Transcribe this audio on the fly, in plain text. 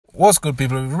What's good,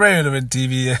 people? Relevant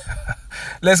TV.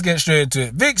 Let's get straight into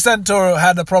it. Vic Santoro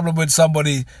had a problem with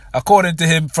somebody, according to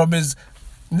him, from his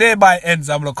nearby ends,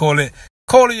 I'm going to call it.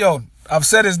 Corleone. I've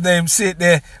said his name, see it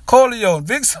there. Corleone.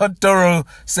 Vic Santoro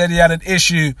said he had an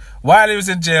issue while he was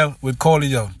in jail with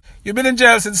Corleone. You've been in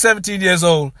jail since 17 years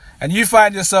old, and you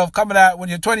find yourself coming out when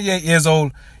you're 28 years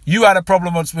old. You had a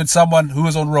problem with someone who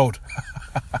was on road.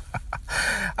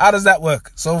 How does that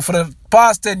work? So for the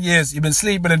past 10 years, you've been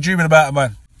sleeping and dreaming about a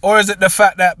man. Or is it the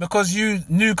fact that because you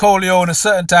knew Corleone a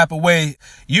certain type of way,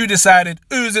 you decided,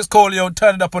 who's this Corleone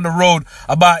turning up on the road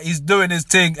about he's doing his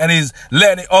thing and he's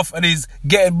letting it off and he's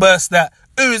getting burst at?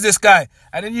 Who is this guy?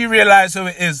 And then you realize who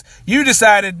it is. You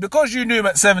decided, because you knew him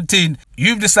at 17,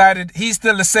 you've decided he's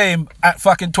still the same at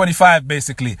fucking 25,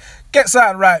 basically. Get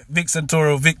something right, Vic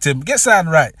Santoro, victim. Get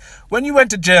something right. When you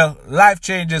went to jail, life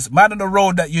changes. Man on the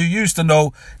road that you used to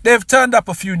know, they've turned up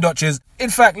a few notches. In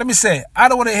fact, let me say, I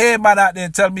don't want to hear a man out there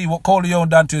tell me what Corleone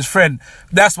done to his friend.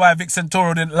 That's why Vic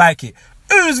Santoro didn't like it.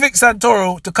 Who's Vic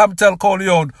Santoro to come tell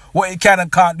Corleone what he can and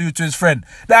can't do to his friend?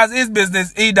 That's his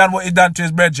business. He done what he done to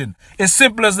his brethren. It's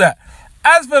simple as that.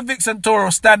 As for Vic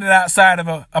Santoro standing outside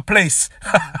of a place,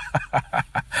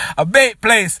 a bait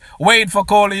place, waiting for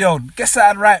Corleone, get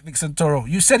something right, Vic Santoro.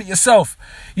 You said it yourself.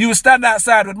 You would stand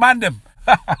outside with Mandem.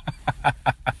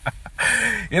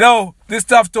 You know, this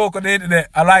tough talk on the internet,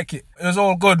 I like it. It was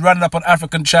all good running up an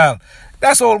African child.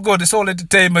 That's all good. It's all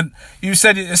entertainment. You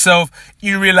said it yourself.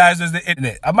 You realize there's the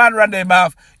internet. A man run their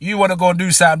mouth. You want to go and do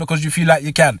something because you feel like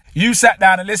you can. You sat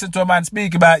down and listened to a man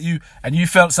speak about you and you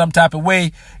felt some type of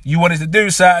way. You wanted to do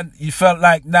something. You felt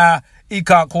like, nah, he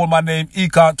can't call my name. He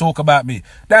can't talk about me.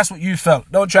 That's what you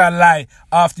felt. Don't try and lie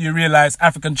after you realize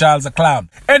African child's a clown.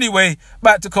 Anyway,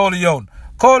 back to Corleone.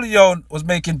 Corleone was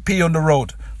making pee on the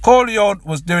road. Corleone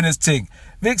was doing his thing.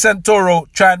 Vic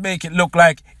Santoro tried to make it look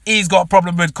like he's got a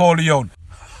problem with Corleone.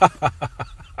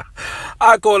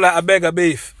 I call that a mega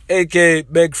beef, aka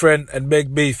beg friend and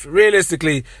beg beef.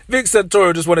 Realistically, Vic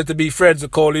Santoro just wanted to be friends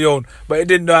with Corleone, but he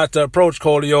didn't know how to approach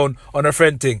Corleone on a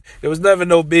friend thing. There was never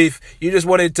no beef. You just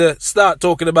wanted to start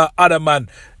talking about other man.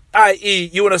 I.e.,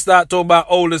 you want to start talking about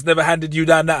olders never handed you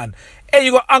down nothing. Hey,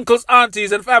 you got uncles,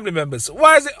 aunties and family members.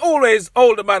 Why is it always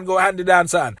older man go hand you down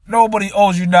something? Nobody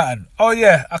owes you nothing. Oh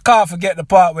yeah, I can't forget the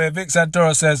part where Vic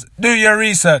Santoro says, do your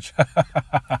research.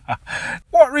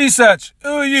 What research? Who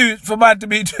are you for man to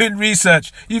be doing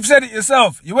research? You've said it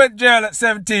yourself. You went to jail at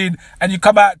 17 and you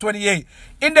come out at 28.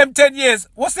 In them 10 years,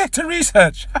 what's there to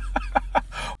research?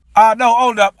 No,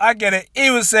 hold up, I get it. He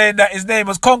was saying that his name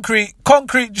was Concrete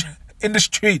in the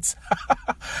streets.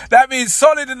 That means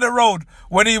solid in the road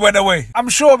when he went away. I'm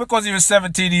sure because he was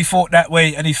 17 he thought that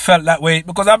way and he felt that way,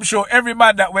 because I'm sure every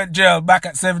man that went jail back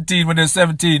at 17 when they were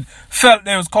 17 felt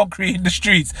there was concrete in the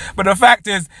streets. But the fact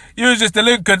is, you was just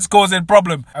delinquents causing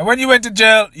problem. And when you went to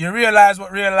jail, you realize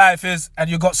what real life is and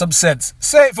you got some sense.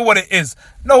 Say it for what it is.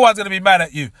 No one's going to be mad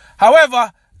at you.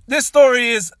 However, this story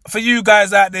is for you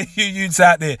guys out there, you youths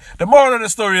out there. The moral of the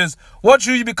story is, watch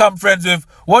who you become friends with,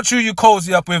 watch who you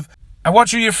cozy up with, and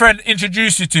watch who your friend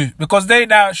introduce you to, because they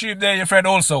now assume they're your friend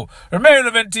also. Remain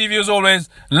relevant TV as always.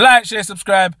 Like, share,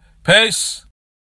 subscribe. Peace.